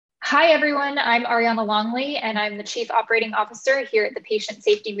Hi, everyone. I'm Ariana Longley, and I'm the Chief Operating Officer here at the Patient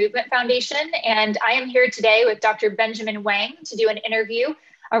Safety Movement Foundation. And I am here today with Dr. Benjamin Wang to do an interview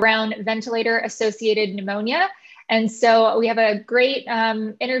around ventilator-associated pneumonia. And so we have a great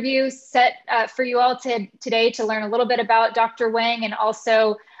interview set for you all today to learn a little bit about Dr. Wang and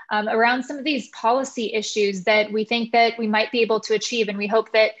also around some of these policy issues that we think that we might be able to achieve. And we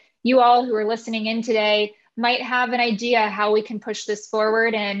hope that you all who are listening in today might have an idea how we can push this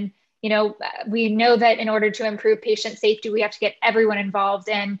forward. And, we know that in order to improve patient safety, we have to get everyone involved.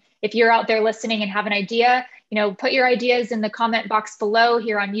 And if you're out there listening and have an idea, put your ideas in the comment box below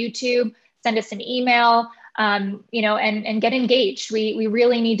here on YouTube, send us an email, and get engaged. We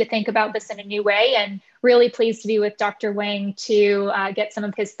really need to think about this in a new way, and really pleased to be with Dr. Wang to get some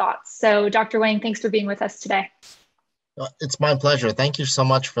of his thoughts. So Dr. Wang, thanks for being with us today. It's my pleasure. Thank you so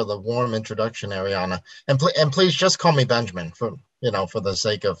much for the warm introduction, Ariana. And please just call me Benjamin for the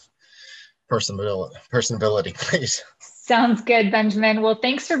sake of personability, please. Sounds good, Benjamin. Well,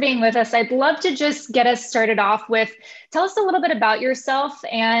 thanks for being with us. I'd love to just get us started off with, tell us a little bit about yourself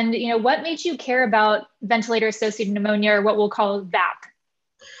and, what made you care about ventilator-associated pneumonia, or what we'll call VAP.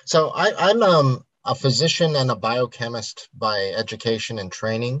 So I'm a physician and a biochemist by education and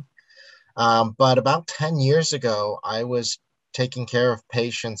training. But about 10 years ago, I was taking care of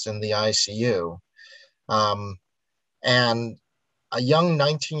patients in the ICU. And a young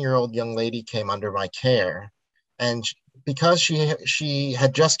 19-year-old young lady came under my care. And because she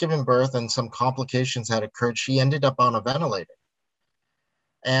had just given birth and some complications had occurred, she ended up on a ventilator.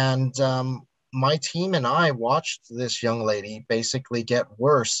 And my team and I watched this young lady basically get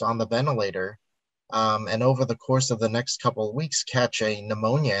worse on the ventilator. And over the course of the next couple of weeks, catch a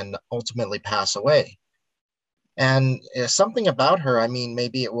pneumonia and ultimately pass away. And something about her,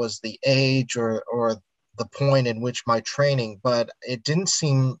 maybe it was the age or the point in which my training, but it didn't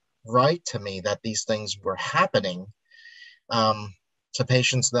seem right to me that these things were happening to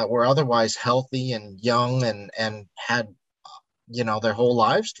patients that were otherwise healthy and young and had, their whole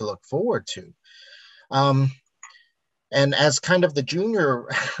lives to look forward to. And as kind of the junior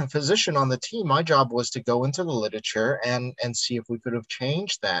physician on the team, my job was to go into the literature and see if we could have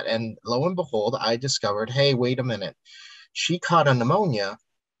changed that. And lo and behold, I discovered, hey, wait a minute. She caught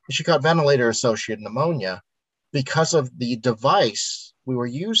ventilator-associated pneumonia because of the device we were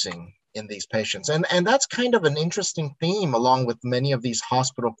using in these patients. And that's kind of an interesting theme along with many of these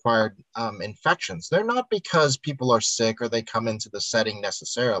hospital-acquired infections. They're not because people are sick or they come into the setting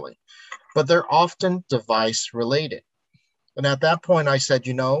necessarily, but they're often device-related. And at that point, I said,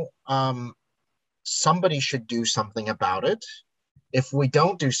 somebody should do something about it. If we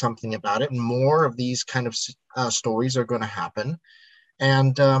don't do something about it, more of these kind of stories are going to happen.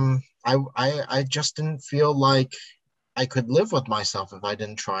 And I just didn't feel like I could live with myself if I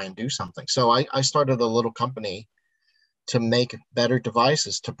didn't try and do something. So I started a little company to make better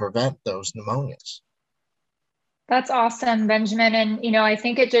devices to prevent those pneumonias. That's awesome, Benjamin. And, I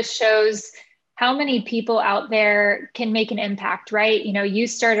think it just shows how many people out there can make an impact, right? You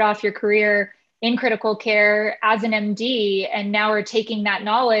started off your career in critical care as an MD, and now are taking that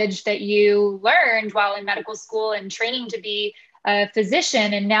knowledge that you learned while in medical school and training to be a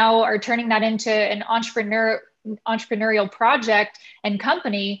physician, and now are turning that into an entrepreneurial project and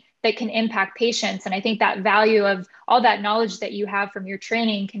company that can impact patients. And I think that value of all that knowledge that you have from your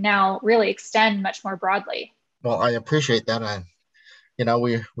training can now really extend much more broadly. Well, I appreciate that. And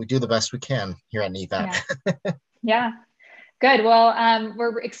we do the best we can here at NeVap. Yeah. Good. Well,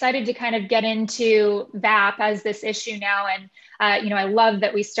 we're excited to kind of get into VAP as this issue now. And, I love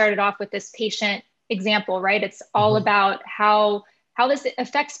that we started off with this patient example, right? It's all about how this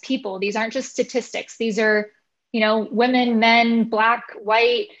affects people. These aren't just statistics. These are, women, men, Black,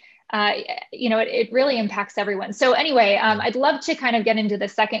 white, it really impacts everyone. So anyway, I'd love to kind of get into the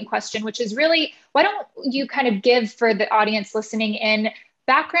second question, which is really, why don't you kind of give for the audience listening in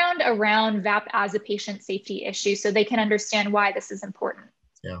background around VAP as a patient safety issue so they can understand why this is important?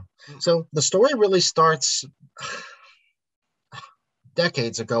 Yeah. So the story really starts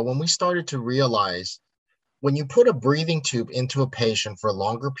decades ago when we started to realize when you put a breathing tube into a patient for a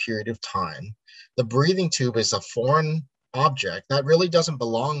longer period of time, the breathing tube is a foreign object that really doesn't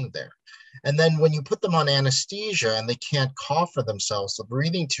belong there. And then when you put them on anesthesia and they can't cough for themselves, the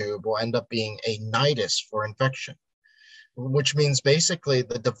breathing tube will end up being a nidus for infection, which means basically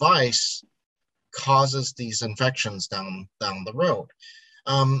the device causes these infections down the road.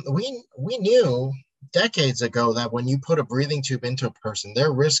 We knew decades ago that when you put a breathing tube into a person,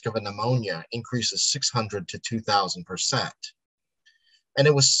 their risk of a pneumonia increases 600 to 2,000%. And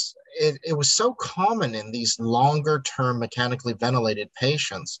it was so common in these longer term mechanically ventilated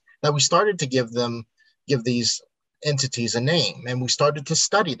patients that we started to give these entities a name, and we started to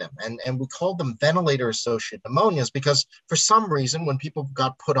study them, and we called them ventilator-associated pneumonias because for some reason, when people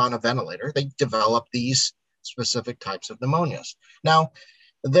got put on a ventilator, they developed these specific types of pneumonias. Now,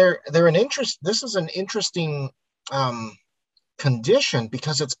 this is an interesting condition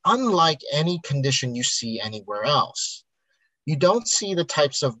because it's unlike any condition you see anywhere else. You don't see the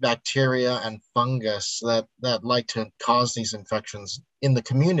types of bacteria and fungus that like to cause these infections in the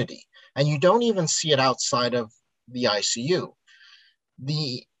community. And you don't even see it outside of the ICU.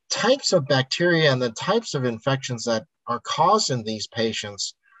 The types of bacteria and the types of infections that are caused in these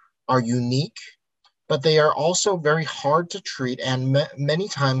patients are unique, but they are also very hard to treat, and many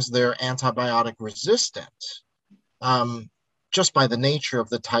times they're antibiotic resistant, just by the nature of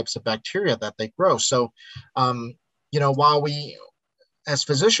the types of bacteria that they grow. So, while we, as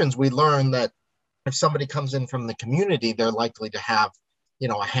physicians, we learn that if somebody comes in from the community, they're likely to have,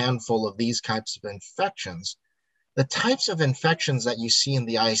 a handful of these types of infections. The types of infections that you see in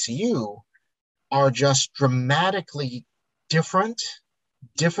the ICU are just dramatically different,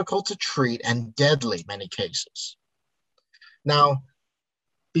 difficult to treat, and deadly in many cases. Now,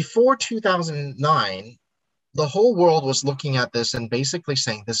 before 2009, the whole world was looking at this and basically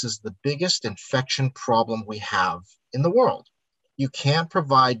saying this is the biggest infection problem we have in the world. You can't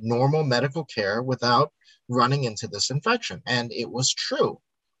provide normal medical care without running into this infection. And it was true.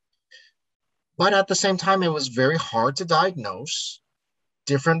 But at the same time, it was very hard to diagnose.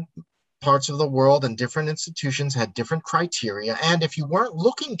 Different parts of the world and different institutions had different criteria. And if you weren't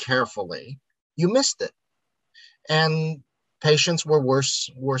looking carefully, you missed it. And patients were worse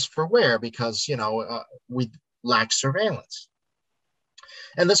for wear because, we lacked surveillance.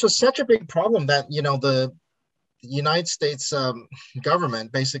 And this was such a big problem that, the United States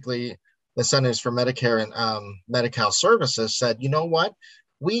government, basically the Centers for Medicare and Medi-Cal Services, said, you know what?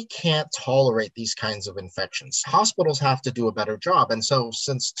 We can't tolerate these kinds of infections. Hospitals have to do a better job. And so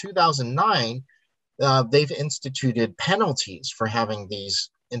since 2009, they've instituted penalties for having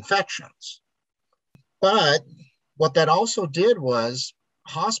these infections. But what that also did was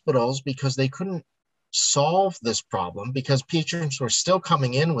hospitals, because they couldn't solve this problem, because patients were still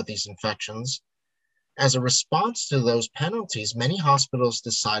coming in with these infections, as a response to those penalties, many hospitals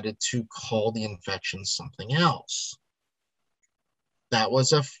decided to call the infection something else. That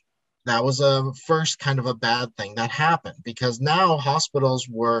was a first kind of a bad thing that happened, because now hospitals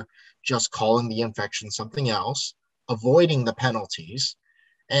were just calling the infection something else, avoiding the penalties,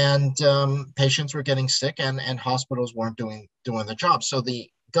 and patients were getting sick, and hospitals weren't doing the job. So the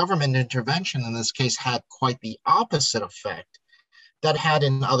government intervention in this case had quite the opposite effect that had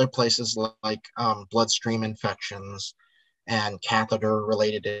in other places like bloodstream infections and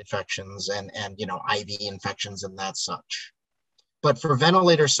catheter-related infections and IV infections and that such. But for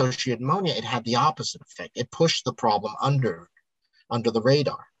ventilator-associated pneumonia, it had the opposite effect. It pushed the problem under the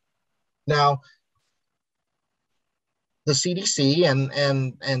radar. Now, the CDC and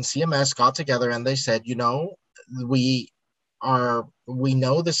CMS got together and they said, we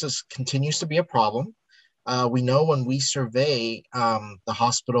know this continues to be a problem. We know when we survey the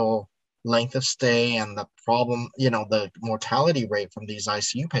hospital length of stay and the problem, the mortality rate from these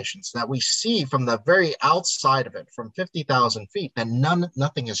ICU patients, that we see from the very outside of it, from 50,000 feet, that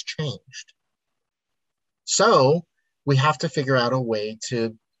nothing has changed. So we have to figure out a way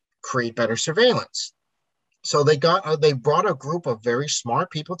to create better surveillance. So they brought a group of very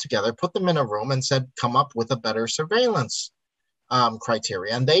smart people together, put them in a room and said, come up with a better surveillance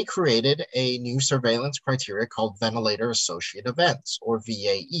criteria. And they created a new surveillance criteria called ventilator-associated events, or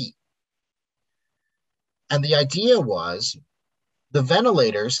VAE. And the idea was the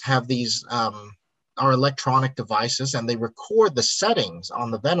ventilators have these are electronic devices, and they record the settings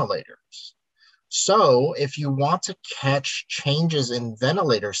on the ventilators. So if you want to catch changes in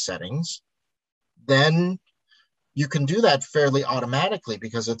ventilator settings, then you can do that fairly automatically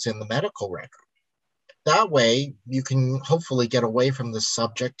because it's in the medical record. That way, you can hopefully get away from the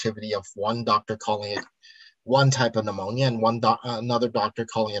subjectivity of one doctor calling it one type of pneumonia and another doctor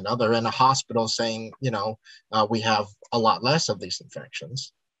calling another, and a hospital saying, we have a lot less of these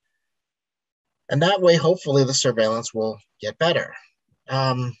infections. And that way, hopefully, the surveillance will get better.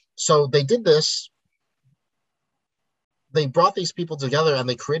 So they did this. They brought these people together and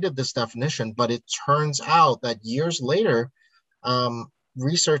they created this definition, but it turns out that years later,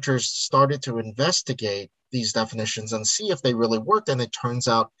 researchers started to investigate these definitions and see if they really worked. And it turns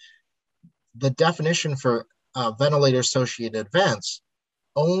out the definition for ventilator-associated events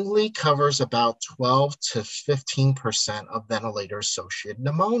only covers about 12 to 15% of ventilator-associated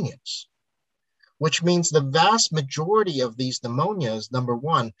pneumonias, which means the vast majority of these pneumonias, number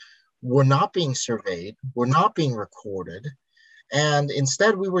one, were not being surveyed, were not being recorded. And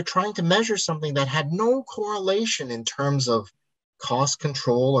instead, we were trying to measure something that had no correlation in terms of cost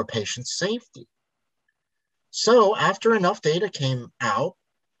control or patient safety. So after enough data came out,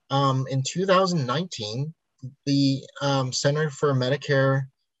 in 2019, the Center for Medicare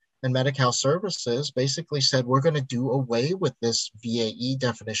and Medi-Cal Services basically said, we're going to do away with this VAE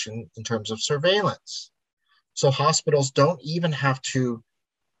definition in terms of surveillance. So hospitals don't even have to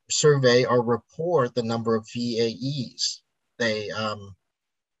survey or report the number of VAEs they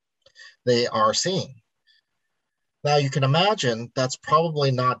are seeing. Now you can imagine that's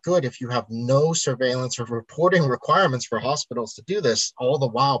probably not good if you have no surveillance or reporting requirements for hospitals to do this. All the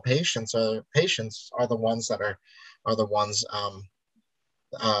while, patients are the ones that are the ones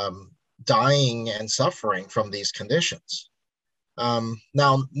dying and suffering from these conditions.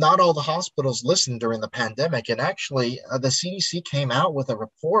 Now, not all the hospitals listened during the pandemic, and actually, the CDC came out with a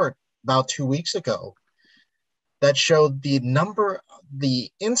report about 2 weeks ago that showed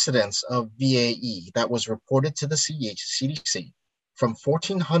the incidence of VAE that was reported to the CDC from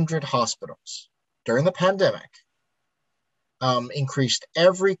 1,400 hospitals during the pandemic increased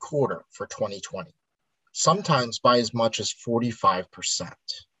every quarter for 2020, sometimes by as much as 45%.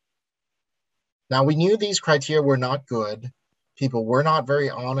 Now, we knew these criteria were not good. People were not very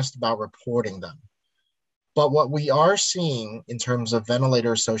honest about reporting them. But what we are seeing in terms of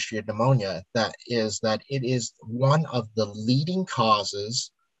ventilator-associated pneumonia, that it is one of the leading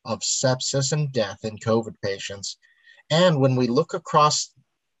causes of sepsis and death in COVID patients. And when we look across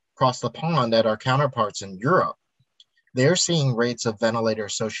the pond at our counterparts in Europe, they're seeing rates of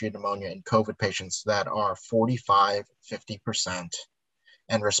ventilator-associated pneumonia in COVID patients that are 45, 50%,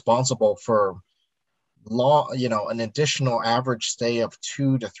 and responsible for an additional average stay of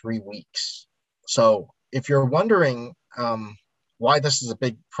 2 to 3 weeks. So if you're wondering why this is a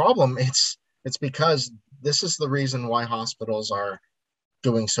big problem, it's because this is the reason why hospitals are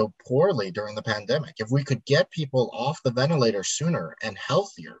doing so poorly during the pandemic. If we could get people off the ventilator sooner and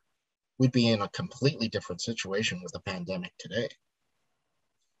healthier, we'd be in a completely different situation with the pandemic today.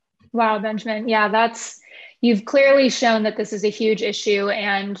 Wow, Benjamin. Yeah, you've clearly shown that this is a huge issue,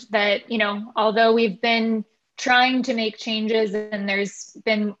 and that, although we've been trying to make changes and there's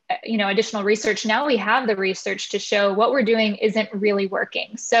been, additional research, now we have the research to show what we're doing isn't really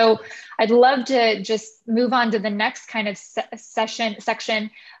working. So I'd love to just move on to the next kind of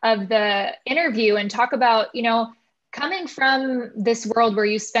section of the interview and talk about, coming from this world where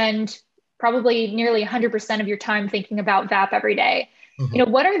you spend probably nearly 100% of your time thinking about VAP every day.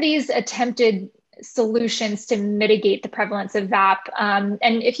 Mm-hmm. What are these attempted solutions to mitigate the prevalence of VAP?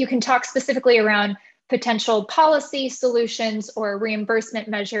 And if you can talk specifically around potential policy solutions or reimbursement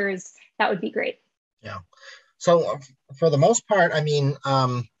measures, that would be great. Yeah. So for the most part,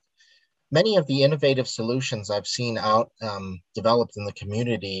 many of the innovative solutions I've seen out developed in the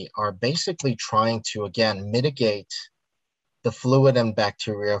community are basically trying to, again, mitigate the fluid and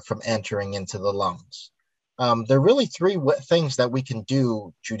bacteria from entering into the lungs. There are really three things that we can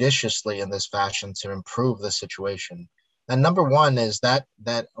do judiciously in this fashion to improve the situation. And number one is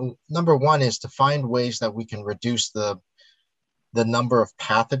to find ways that we can reduce the number of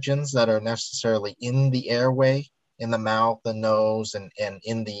pathogens that are necessarily in the airway, in the mouth, the nose, and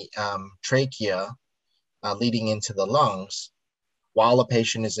in the trachea, leading into the lungs while a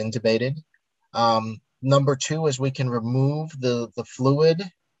patient is intubated. Number two is we can remove the fluid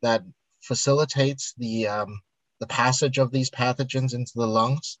that facilitates the passage of these pathogens into the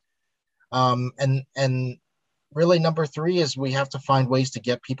lungs. And really, number three is we have to find ways to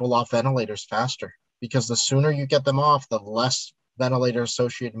get people off ventilators faster, because the sooner you get them off, the less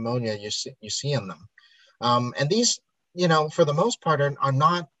ventilator-associated pneumonia you see in them. And these, for the most part,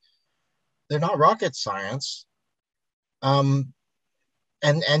 they're not rocket science,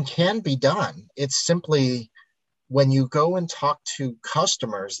 and can be done. It's simply when you go and talk to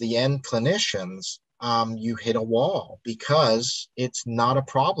customers, the end clinicians, you hit a wall, because it's not a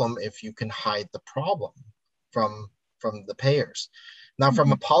problem if you can hide the problem from the payers. Now,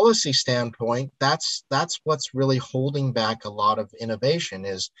 from a policy standpoint, that's what's really holding back a lot of innovation,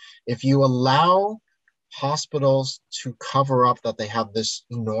 is if you allow hospitals to cover up that they have this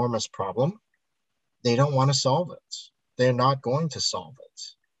enormous problem, they don't want to solve it. They're not going to solve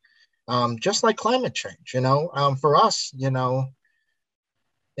it. Just like climate change, for us,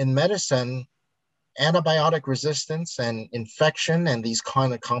 in medicine, antibiotic resistance and infection and these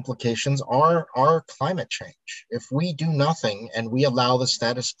kind of complications are climate change. If we do nothing and we allow the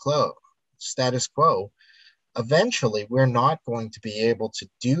status quo, eventually we're not going to be able to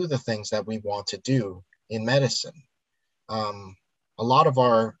do the things that we want to do in medicine. A lot of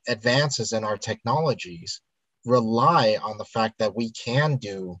our advances in our technologies rely on the fact that we can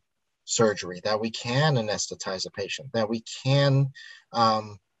do surgery, that we can anesthetize a patient, that we can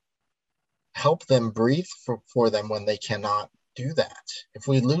help them breathe for them when they cannot do that. If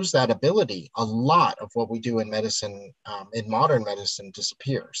we lose that ability, a lot of what we do in medicine, in modern medicine,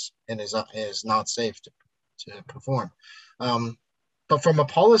 disappears and is not safe to perform. But from a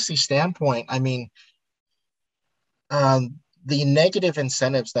policy standpoint, I mean, the negative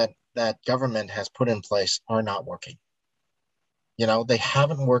incentives that government has put in place are not working. You know, they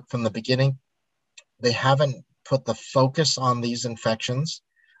haven't worked from the beginning. They haven't put the focus on these infections,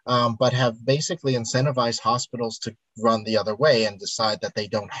 but have basically incentivized hospitals to run the other way and decide that they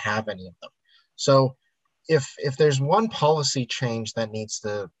don't have any of them. So if there's one policy change that needs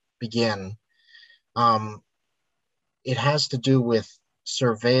to begin, it has to do with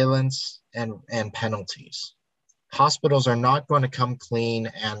surveillance and penalties. Hospitals are not going to come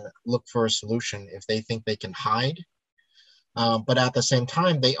clean and look for a solution if they think they can hide. But at the same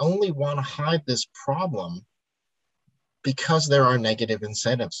time, they only want to hide this problem because there are negative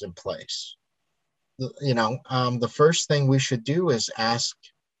incentives in place. You know, the first thing we should do is ask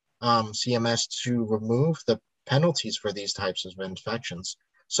CMS to remove the penalties for these types of infections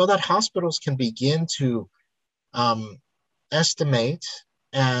so that hospitals can begin to estimate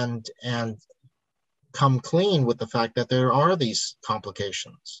and come clean with the fact that there are these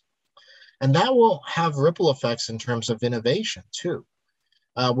complications. And that will have ripple effects in terms of innovation too.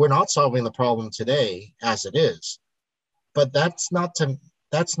 We're not solving the problem today as it is, but that's not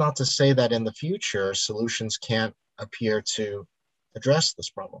to say that in the future solutions can't appear to address this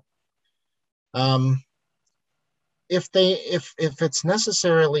problem. If it's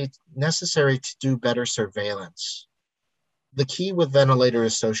necessary to do better surveillance, the key with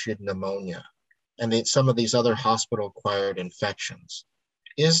ventilator-associated pneumonia and some of these other hospital-acquired infections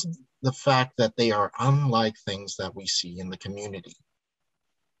is the fact that they are unlike things that we see in the community.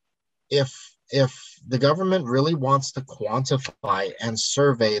 If the government really wants to quantify and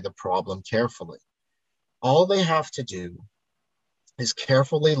survey the problem carefully, all they have to do is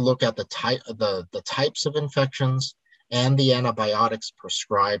carefully look at the types of infections and the antibiotics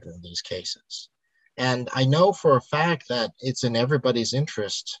prescribed in these cases. And I know for a fact that it's in everybody's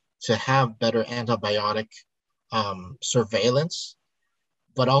interest to have better antibiotic surveillance,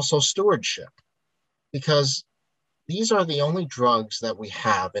 but also stewardship, because these are the only drugs that we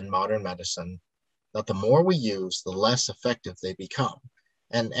have in modern medicine that the more we use, the less effective they become.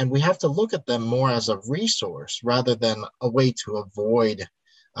 And we have to look at them more as a resource rather than a way to avoid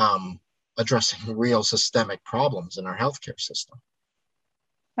addressing real systemic problems in our healthcare system.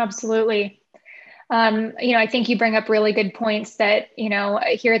 Absolutely. I think you bring up really good points that,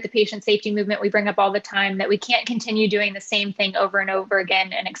 here at the Patient Safety Movement, we bring up all the time that we can't continue doing the same thing over and over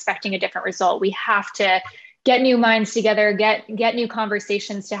again and expecting a different result. We have to get new minds together, get new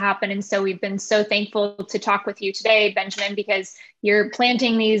conversations to happen. And so we've been so thankful to talk with you today, Benjamin, because you're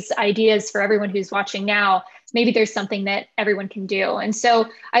planting these ideas for everyone who's watching now. Maybe there's something that everyone can do. And so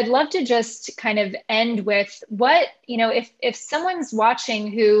I'd love to just kind of end with what, if someone's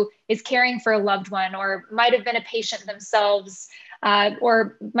watching who is caring for a loved one or might have been a patient themselves,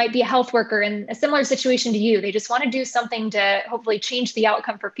 or might be a health worker in a similar situation to you, they just want to do something to hopefully change the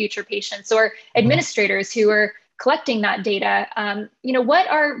outcome for future patients, or administrators who are collecting that data.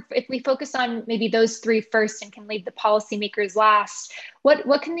 If we focus on maybe those three first and can leave the policymakers last,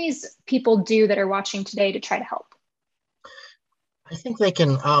 what can these people do that are watching today to try to help? I think they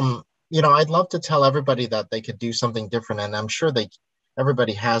can, I'd love to tell everybody that they could do something different, and I'm sure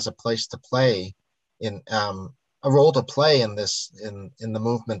everybody has a place to play in, a role to play in this, in the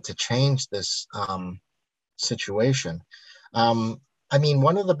movement to change this situation.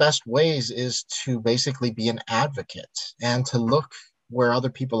 One of the best ways is to basically be an advocate and to look where other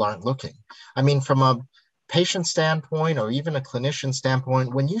people aren't looking. From a patient standpoint or even a clinician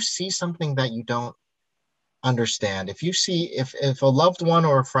standpoint, when you see something that you don't understand, if a loved one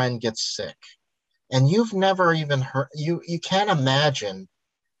or a friend gets sick and you've never even heard, you can't imagine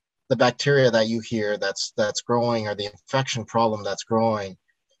the bacteria that you hear that's growing or the infection problem that's growing,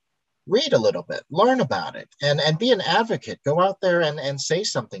 read a little bit, learn about it, and be an advocate. Go out there and say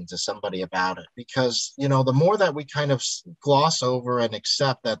something to somebody about it, because the more that we kind of gloss over and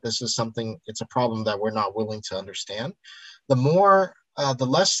accept that this is something, it's a problem that we're not willing to understand, the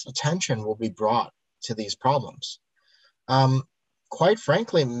less attention will be brought to these problems. Quite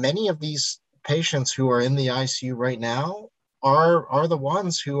frankly, many of these patients who are in the ICU right now are the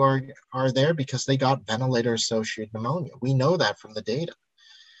ones who are there because they got ventilator-associated pneumonia. We know that from the data.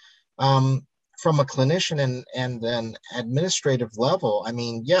 From a clinician and an administrative level, I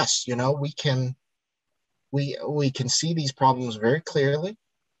mean, yes, you know, we can see these problems very clearly,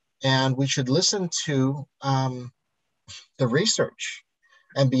 and we should listen to the research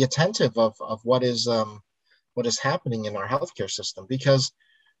and be attentive of what is happening in our healthcare system. Because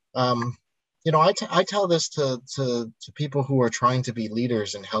you know, I tell this to people who are trying to be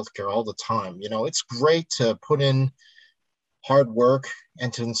leaders in healthcare all the time. You know, it's great to put in hard work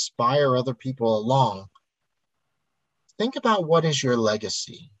and to inspire other people along. Think about what is your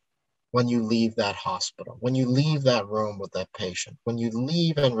legacy when you leave that hospital, when you leave that room with that patient, when you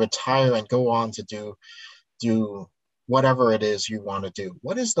leave and retire and go on to do whatever it is you want to do.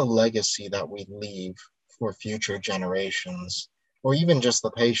 What is the legacy that we leave for future generations, or even just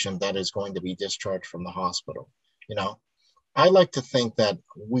the patient that is going to be discharged from the hospital? You know, I like to think that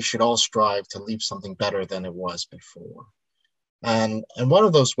we should all strive to leave something better than it was before. And one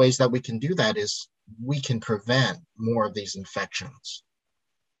of those ways that we can do that is we can prevent more of these infections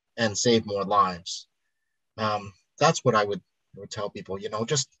and save more lives. That's what I would tell people. You know,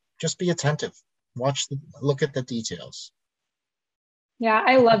 just be attentive. Look at the details. Yeah,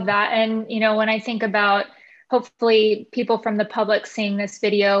 I love that. And, you know, when I think about hopefully people from the public seeing this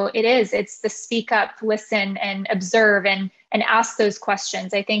video, it's the speak up, listen, and observe and ask those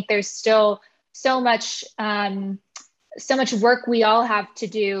questions. I think there's still so much work we all have to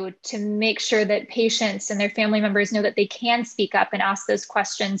do to make sure that patients and their family members know that they can speak up and ask those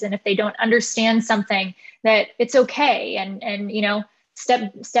questions. And if they don't understand something, that it's okay. And you know,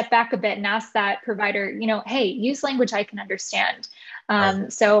 step back a bit and ask that provider, you know, hey, use language I can understand.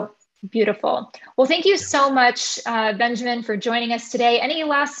 Right. So beautiful. Well, thank you so much, Benjamin, for joining us today. Any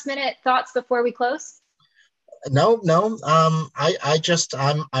last minute thoughts before we close? No.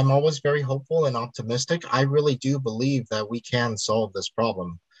 I'm always very hopeful and optimistic. I really do believe that we can solve this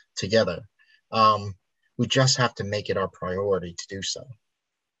problem together. We just have to make it our priority to do so.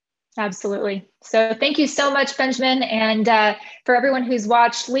 Absolutely. So thank you so much, Benjamin. And for everyone who's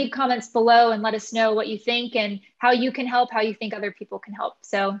watched, leave comments below and let us know what you think and how you can help, how you think other people can help.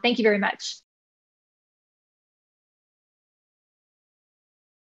 So thank you very much.